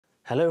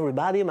Hello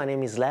everybody, my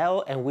name is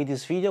Leo and with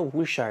this video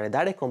we'll share a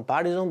direct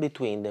comparison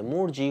between the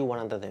Mooer GE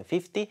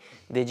 150,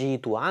 the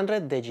GE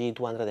 200, the GE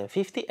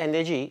 250 and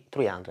the GE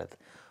 300.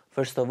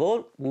 First of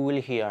all, we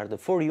will hear the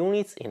 4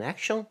 units in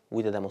action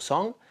with the demo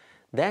song.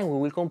 Then we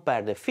will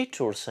compare the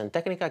features and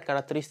technical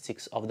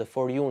characteristics of the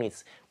 4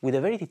 units with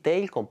a very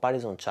detailed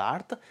comparison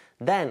chart.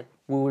 Then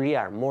we will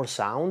hear more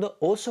sound,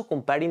 also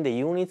comparing the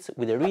units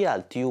with a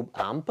real tube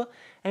amp.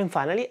 And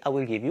finally, I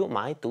will give you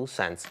my 2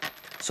 cents.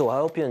 So I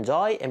hope you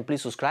enjoy and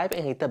please subscribe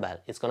and hit the bell.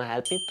 It's gonna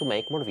help me to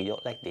make more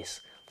videos like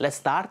this. Let's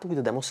start with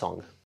the demo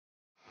song.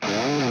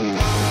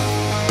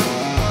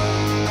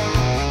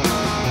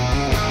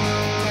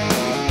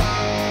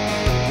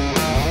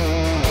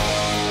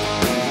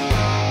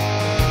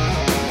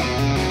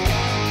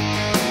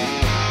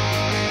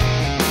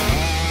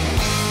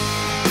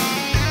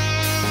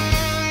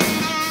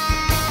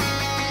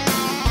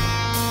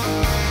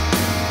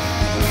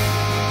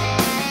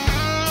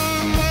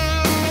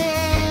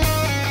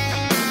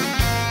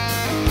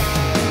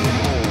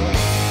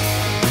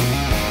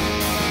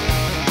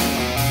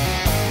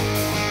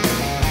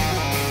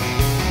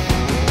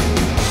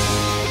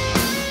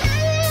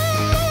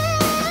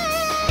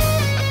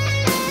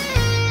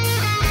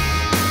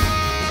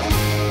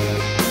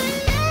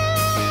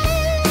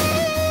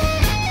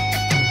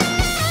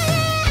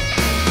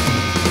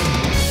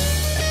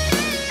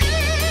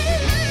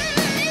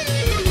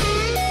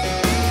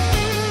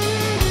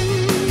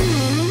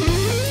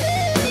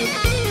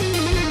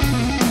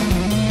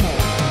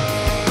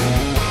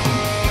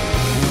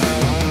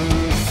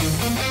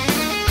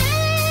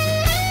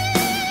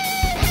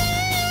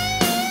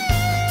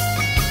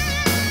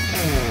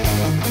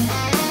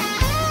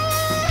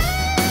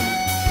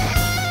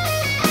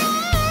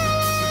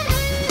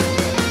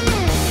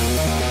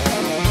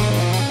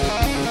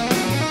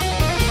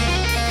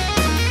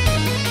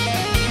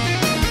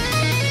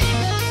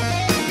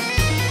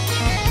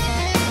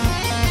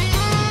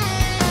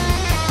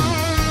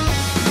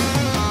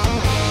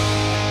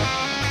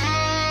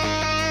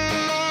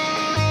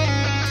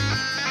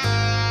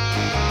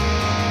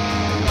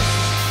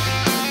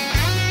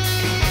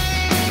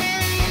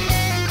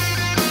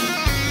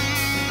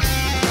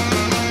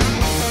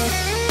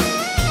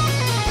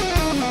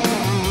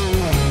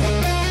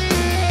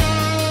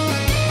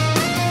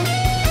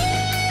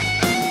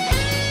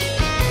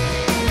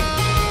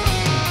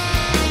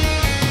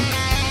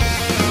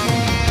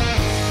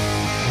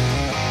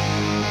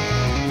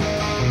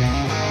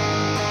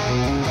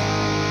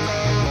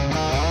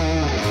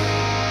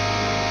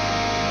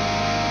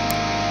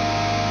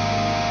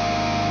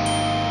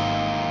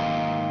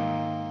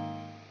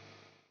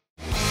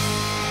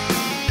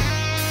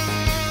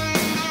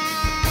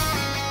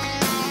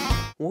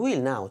 We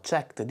will now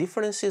check the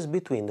differences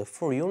between the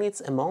 4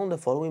 units among the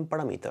following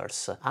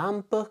parameters: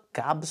 amp,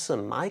 cabs,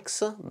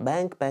 mics,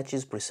 bank,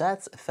 patches,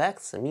 presets,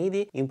 effects,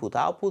 MIDI,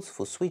 input-outputs,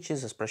 foot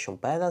switches, expression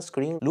pedal,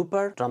 screen,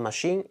 looper, drum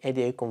machine,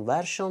 ADA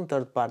conversion,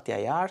 third-party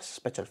IRs,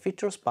 special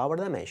features, power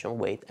dimension,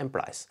 weight and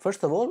price.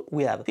 First of all,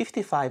 we have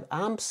 55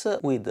 amps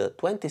with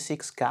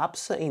 26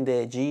 cabs in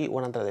the GE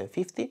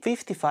 150,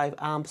 55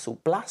 amps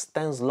plus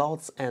 10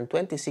 slots and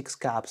 26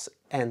 cabs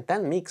and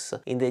 10 mix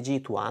in the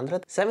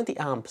G200, 70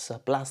 amps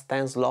plus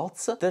 10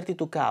 slots,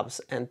 32 cabs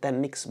and 10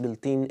 mix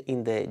built-in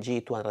in the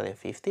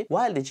G250,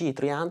 while the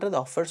G300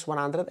 offers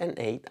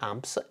 108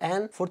 amps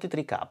and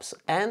 43 cabs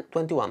and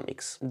 21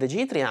 mix. The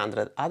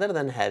G300, other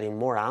than having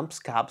more amps,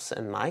 cabs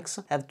and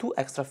mics, have 2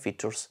 extra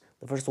features.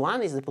 The first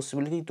one is the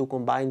possibility to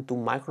combine 2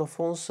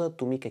 microphones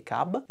to make a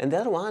cab, and the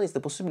other one is the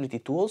possibility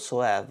to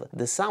also have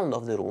the sound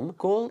of the room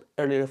called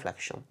early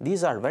reflection.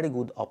 These are very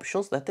good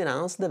options that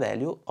enhance the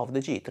value of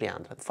the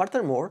G300.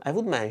 Furthermore, I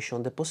would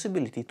mention the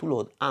possibility to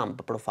load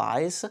amp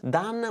profiles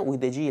done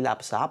with the G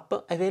Labs app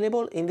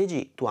available in the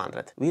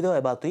G200. Video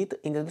about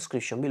it in the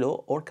description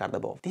below or card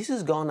above. This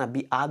is gonna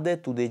be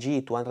added to the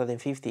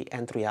G250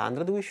 and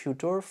 300 with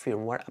future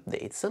firmware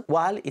updates,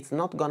 while it's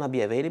not gonna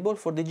be available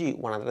for the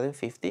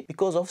G150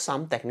 because of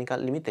some technical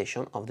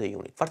limitation of the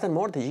unit.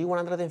 Furthermore, the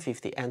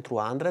G150 and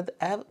 200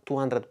 have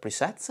 200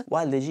 presets,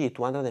 while the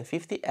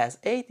G250 has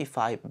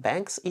 85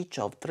 banks, each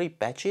of 3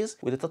 patches,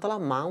 with a total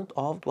amount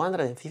of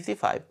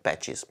 255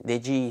 patches. The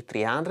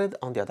G300,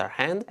 on the other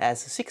hand, has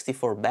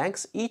 64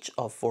 banks, each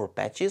of 4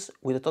 patches,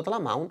 with a total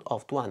amount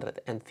of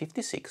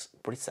 256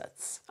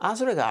 presets.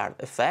 As regards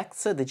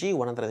effects, the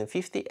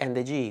G150 and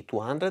the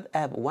G200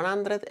 have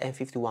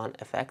 151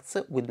 effects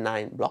with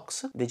 9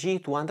 blocks. The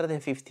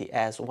G250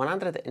 has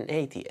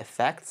 180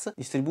 effects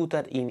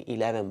distributed in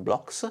 11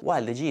 blocks,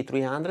 while the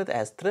G300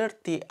 has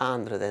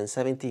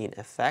 317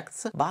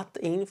 effects but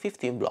in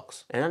 15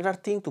 blocks. Another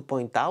thing to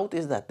point out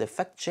is that the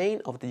effect chain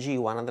of the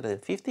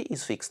G150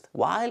 is fixed,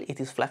 while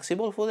it is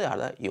flexible for the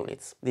other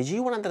units. The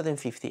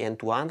G150 and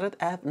 200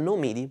 have no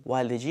MIDI,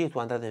 while the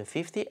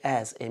G250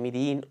 has a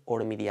MIDI in or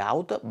a MIDI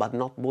out, but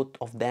not both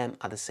of them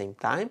at the same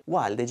time,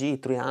 while the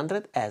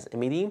G300 has a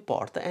MIDI in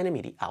port and a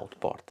MIDI out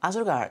port. As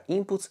regards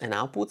inputs and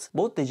outputs,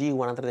 both the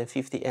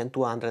G150 and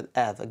 200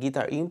 have have a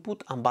guitar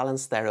input,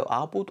 unbalanced stereo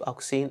output,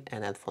 aux in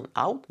and headphone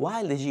out,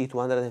 while the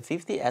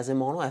GE250 has a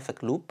mono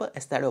effect loop,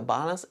 a stereo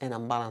balance and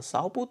unbalanced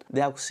output,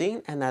 the aux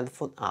in and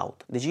headphone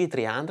out. The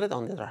GE300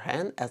 on the other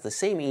hand has the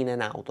same in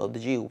and out of the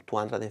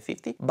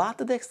GE250, but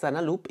the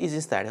external loop is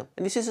in stereo,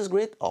 and this is a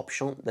great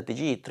option that the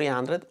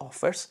GE300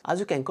 offers, as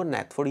you can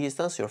connect for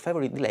instance your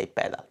favorite delay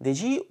pedal. The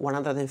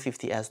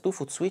GE150 has 2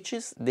 foot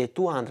switches, the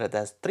 200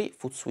 has 3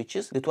 foot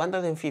switches, the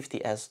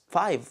 250 has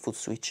 5 foot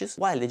switches,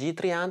 while the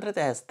G300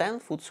 has 10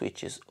 foot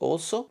switches,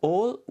 also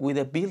all with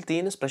a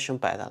built-in expression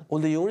pedal. All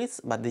the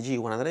units but the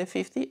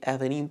G150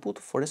 have an input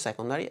for a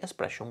secondary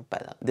expression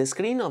pedal. The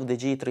screen of the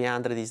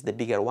G300 is the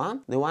bigger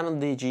one, the one on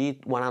the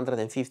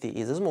G150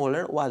 is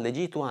smaller, while the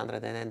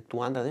G200 and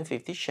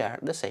 250 share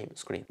the same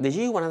screen. The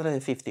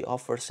G150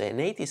 offers an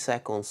 80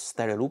 seconds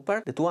stereo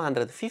looper, the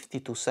 200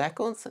 52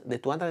 seconds, the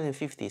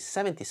 250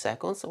 70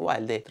 seconds,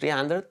 while the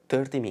 300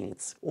 30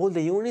 minutes. All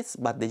the units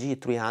but the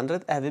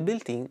G300 have a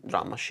built-in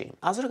drum machine.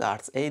 As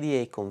regards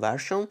ADA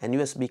conversion and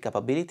USB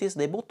capabilities,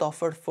 they both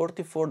offer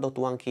 44.1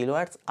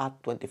 kHz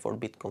at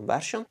 24-bit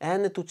conversion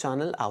and a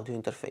 2-channel audio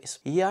interface.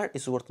 Here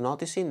it's worth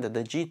noticing that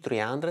the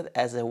G300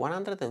 has a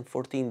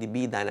 114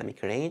 dB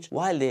dynamic range,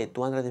 while the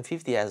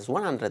 250 has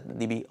 100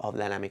 dB of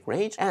dynamic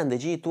range, and the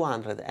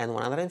G200 and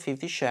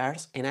 150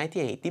 shares a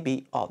 98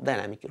 dB of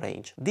dynamic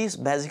range. This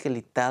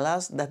basically tells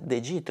us that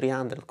the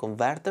G300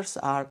 converters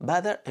are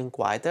better and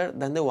quieter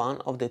than the one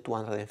of the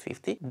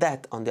 250,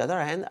 that on the other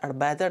hand are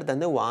better than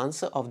the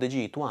ones of the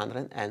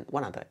G200 and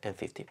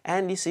 150.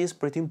 And this is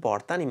pretty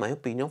important in my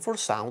opinion for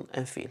sound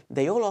and feel.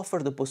 They all offer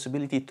the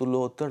possibility to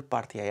load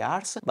third-party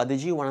IRs, but the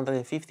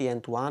G150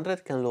 and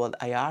 200 can load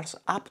IRs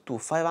up to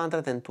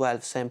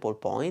 512 sample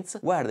points,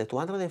 where the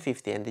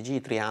 250 and the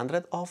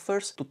G300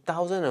 offers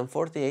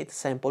 2048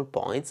 sample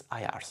points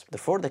IRs.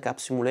 Therefore, the cap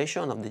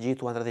simulation of the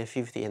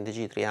G250 and the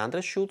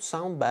G300 should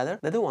sound better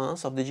than the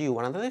ones of the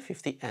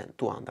G150 and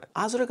 200.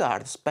 As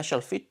regards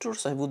special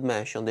features, I would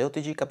mention the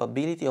OTG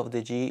capability of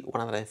the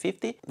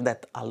G150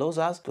 that allows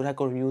us to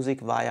record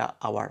music via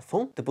our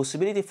phone, the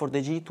possibility for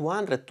the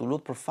G200 to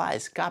load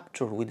profiles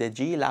captured with the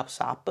G Labs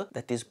app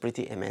that is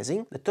pretty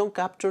amazing, the tone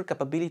capture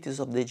capabilities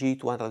of the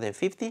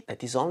G250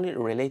 that is only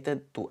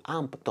related to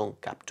amp tone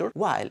capture,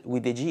 while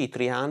with the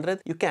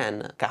G300 you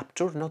can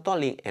capture not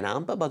only an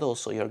amp but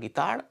also your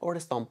guitar or a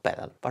stomp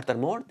pedal.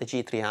 Furthermore, the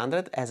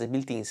G300 has a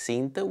built-in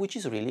synth which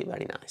is really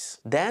very nice.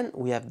 Then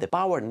we have the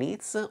power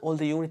needs. All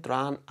the units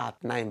run at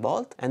 9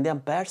 volt and the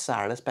amperes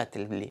are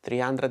respectively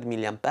 300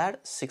 mA,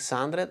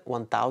 600,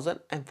 1000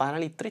 and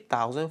finally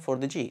 3000 for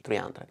the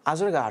G300.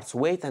 As regards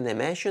weight and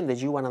dimension, the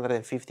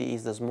G150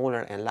 is the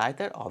smaller and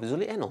lighter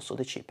obviously, and also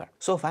the cheaper.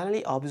 So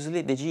finally,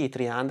 obviously the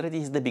G300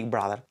 is the big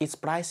brother. Its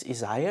price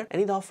is higher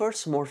and it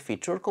offers more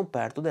features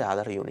compared to the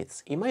other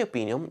units. In my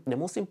opinion, the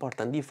most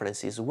important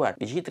differences where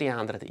the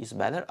G300 is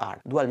better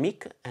are dual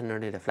mic and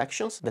early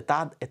reflections that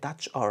add a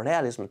touch of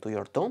realism to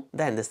your tone.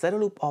 Then the stereo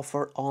loop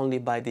offered only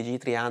by the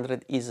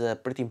G300 is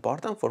pretty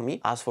important for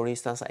me, as for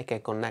instance I can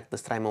connect the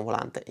Strymon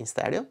Volante in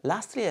stereo.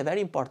 Lastly, a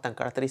very important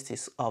characteristic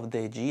of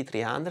the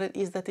G300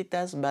 is that it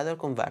has better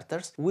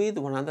converters with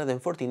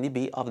 114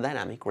 dB of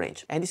dynamic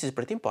range, and this is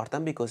pretty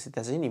important because it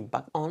has an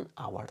impact on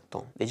our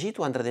tone. The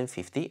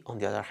G250 on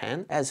the other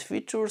hand has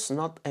features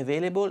not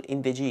available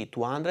in the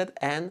G200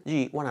 and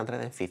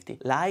G150,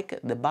 like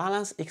the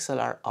balanced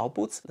XLR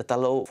outputs that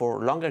allow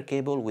for longer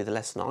cable with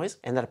less noise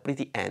and are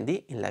pretty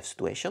handy in live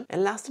situation.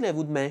 And lastly, I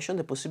would mention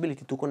the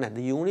possibility to connect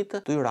the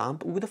unit to your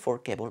amp with the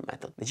 4-cable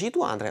method. The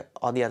G200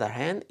 on the other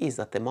hand is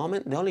at the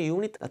moment the only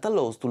unit that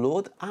allows to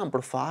load amp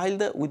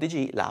profiled with the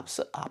G Labs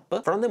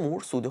app from the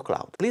Mooer Studio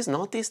Cloud. Please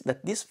notice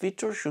that this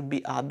feature should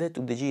be added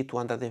to the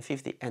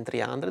G250 and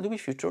 300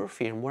 with future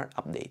firmware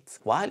updates,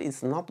 while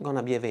it's not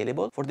gonna be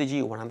available for the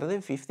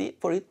G150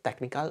 for its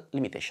technical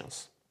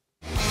limitations.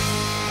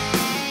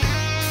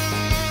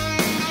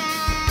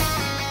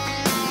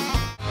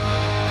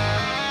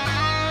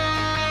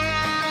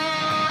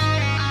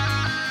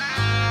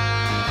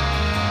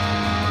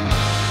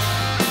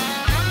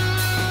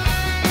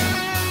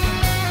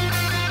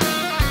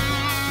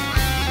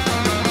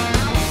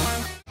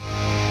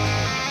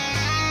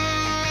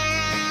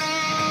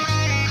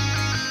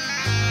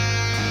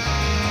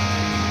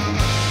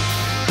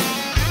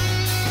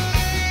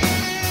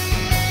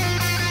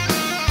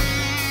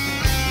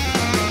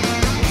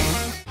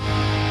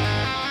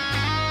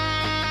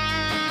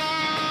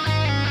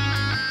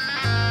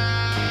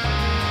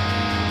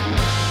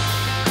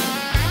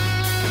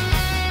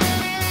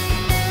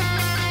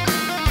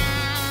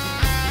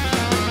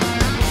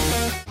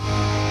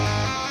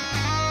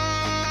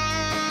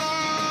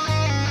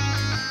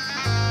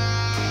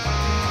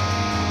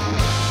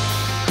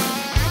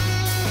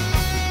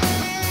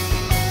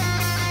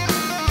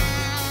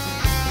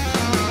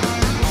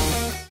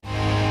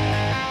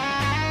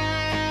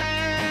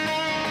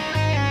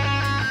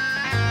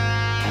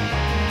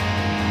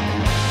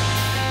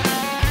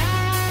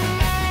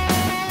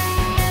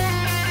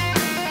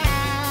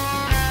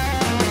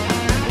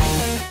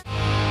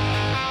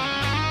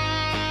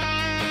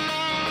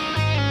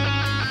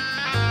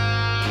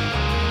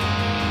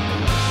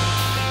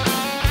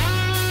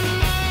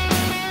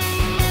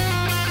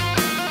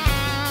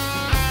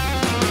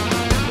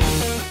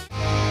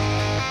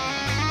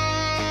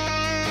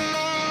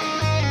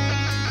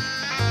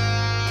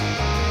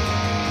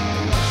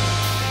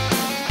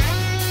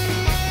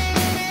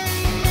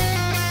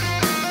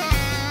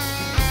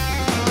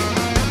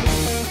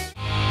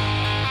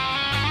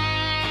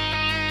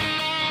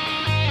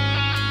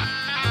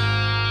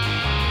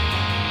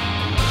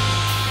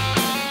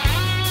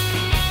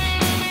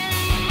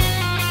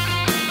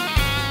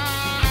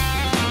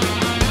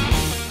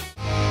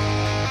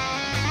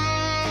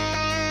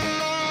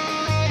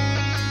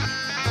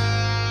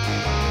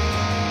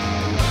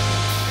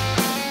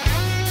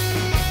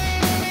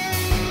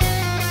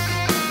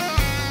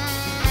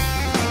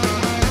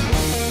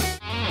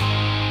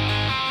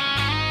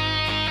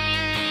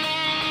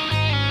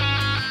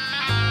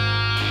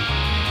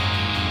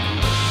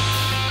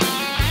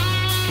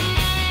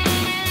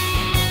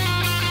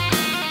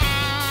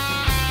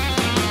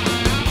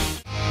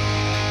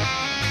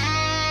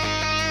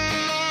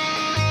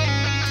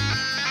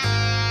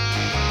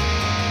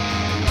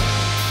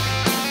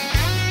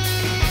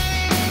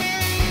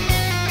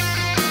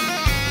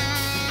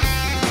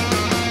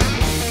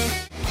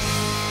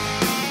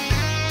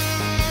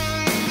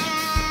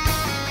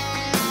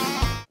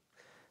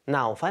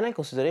 Now, final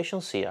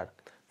considerations here.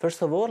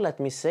 First of all, let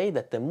me say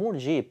that the Mooer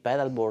GE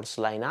pedalboards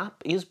lineup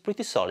is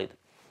pretty solid.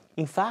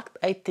 In fact,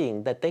 I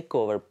think that they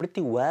cover pretty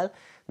well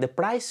the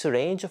price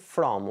range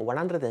from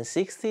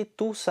 160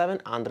 to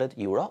 700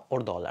 euro or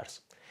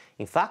dollars.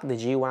 In fact, the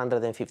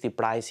G150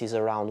 price is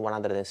around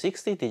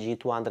 160, the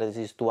G200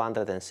 is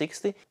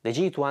 260, the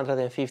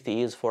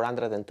G250 is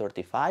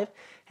 435,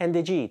 and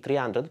the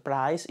G300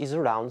 price is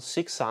around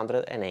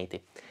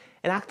 680.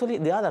 And actually,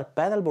 the other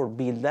pedalboard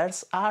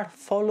builders are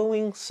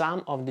following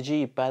some of the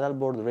GE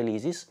pedalboard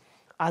releases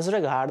as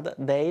regard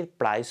their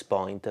price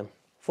point.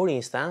 For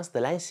instance, the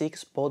Line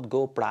 6 Pod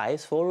Go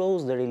price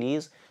follows the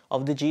release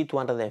of the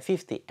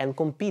G250 and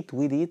compete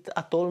with it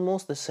at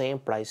almost the same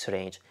price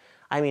range.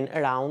 I mean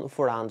around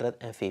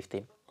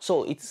 450.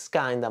 So it's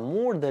kinda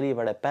more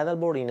deliver a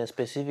pedalboard in a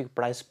specific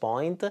price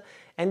point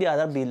and the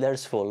other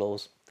builders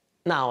follows.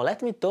 Now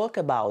let me talk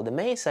about the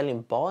main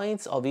selling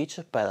points of each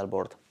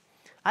pedalboard.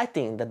 I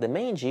think that the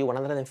main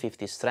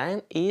G150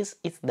 strength is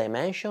its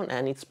dimension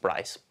and its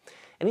price.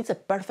 And it's a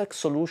perfect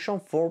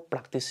solution for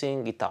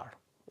practicing guitar,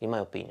 in my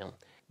opinion.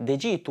 The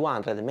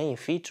G200 main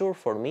feature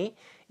for me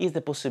is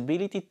the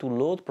possibility to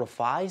load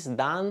profiles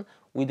done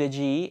with the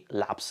GE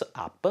Labs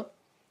app.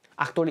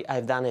 Actually,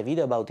 I've done a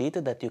video about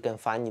it that you can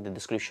find in the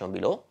description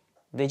below.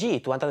 The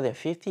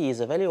G250 is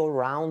a very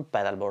all-round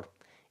pedalboard.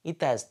 It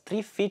has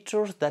 3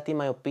 features that in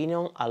my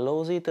opinion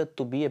allows it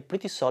to be a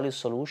pretty solid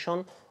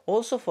solution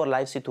also for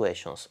live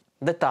situations.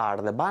 That are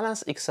the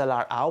balanced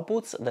XLR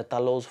outputs that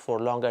allows for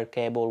longer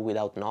cable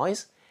without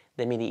noise,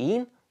 the MIDI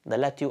in that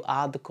let you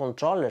add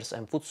controllers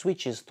and foot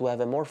switches to have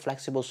a more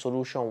flexible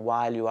solution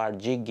while you are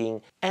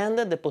jigging, and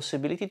the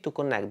possibility to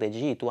connect the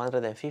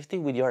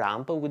G250 with your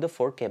amp with the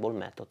 4-cable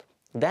method.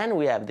 Then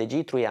we have the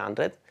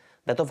G300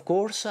 that of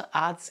course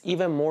adds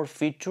even more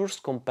features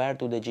compared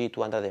to the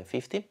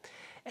G250,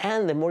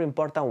 and the more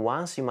important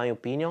ones in my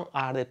opinion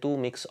are the 2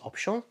 mix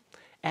options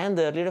and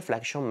the early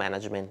reflection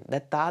management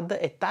that add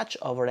a touch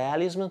of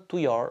realism to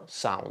your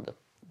sound.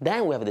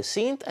 Then we have the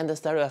synth and the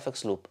stereo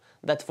FX loop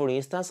that for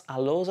instance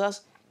allows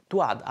us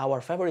to add our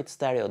favorite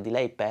stereo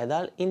delay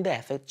pedal in the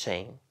effect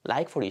chain,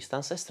 like for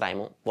instance a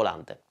Strymon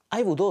Volante.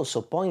 I would also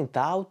point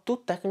out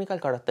 2 technical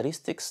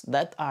characteristics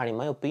that are in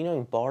my opinion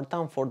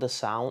important for the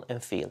sound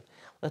and feel,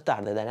 that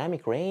are the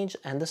dynamic range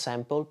and the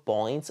sample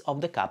points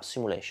of the cab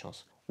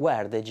simulations,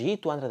 where the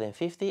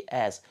G250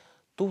 has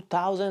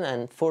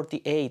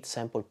 2048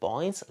 sample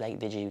points like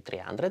the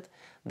G300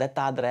 that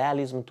add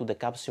realism to the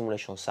cab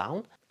simulation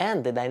sound,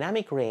 and the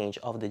dynamic range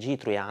of the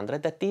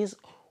G300 that is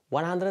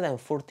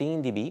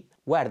 114 dB,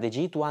 where the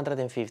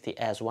G250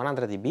 has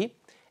 100 dB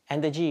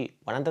and the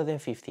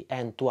G150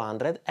 and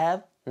 200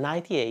 have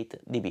 98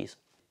 dBs.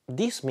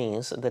 This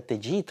means that the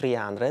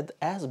G300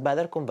 has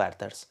better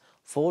converters,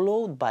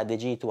 followed by the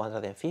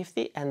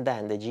G250 and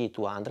then the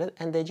G200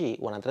 and the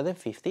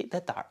G150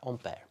 that are on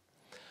pair.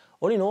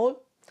 All in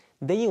all,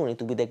 the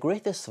unit with the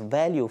greatest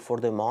value for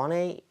the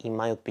money, in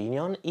my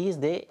opinion, is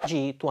the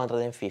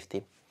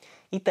G250.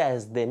 It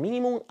has the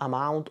minimum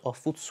amount of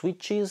foot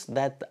switches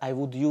that I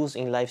would use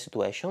in live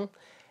situation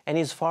and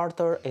is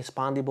further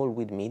expandable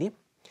with MIDI.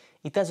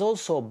 It has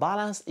also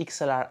balanced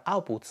XLR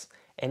outputs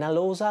and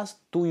allows us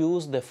to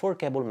use the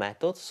 4-cable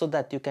method so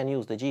that you can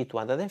use the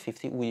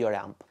G250 with your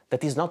amp.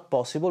 That is not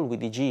possible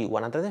with the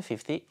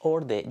G150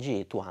 or the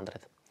G200.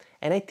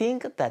 And I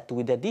think that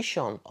with the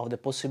addition of the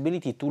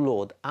possibility to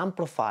load amp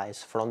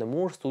profiles from the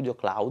Mooer Studio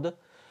Cloud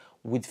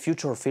with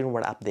future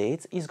firmware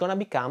updates is gonna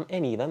become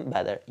an even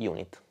better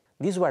unit.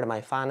 These were my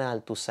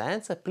final 2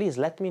 cents. Please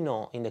let me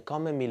know in the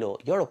comment below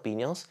your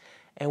opinions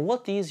and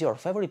what is your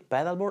favorite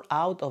pedalboard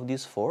out of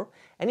these 4,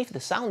 and if the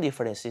sound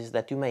differences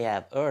that you may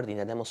have heard in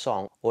the demo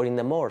song or in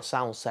the more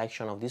sound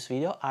section of this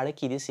video are a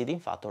key deciding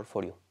factor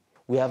for you.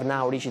 We have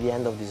now reached the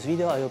end of this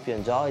video. I hope you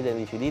enjoyed,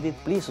 and if you did it,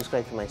 please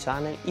subscribe to my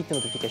channel, hit the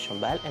notification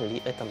bell and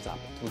leave a thumbs up.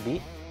 It would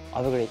be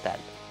of a great help.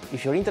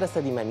 If you're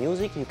interested in my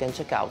music, you can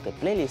check out a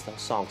playlist of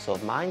songs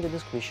of mine in the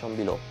description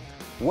below,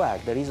 where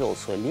there is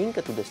also a link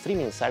to the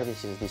streaming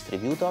services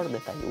distributor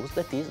that I use,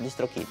 that is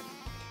DistroKid.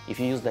 If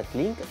you use that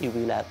link, you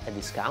will have a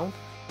discount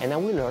and I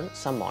will earn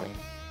some money.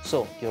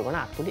 So you're gonna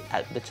actually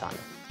help the channel.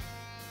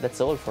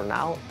 That's all for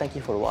now. Thank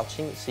you for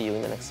watching. See you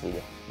in the next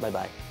video. Bye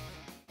bye.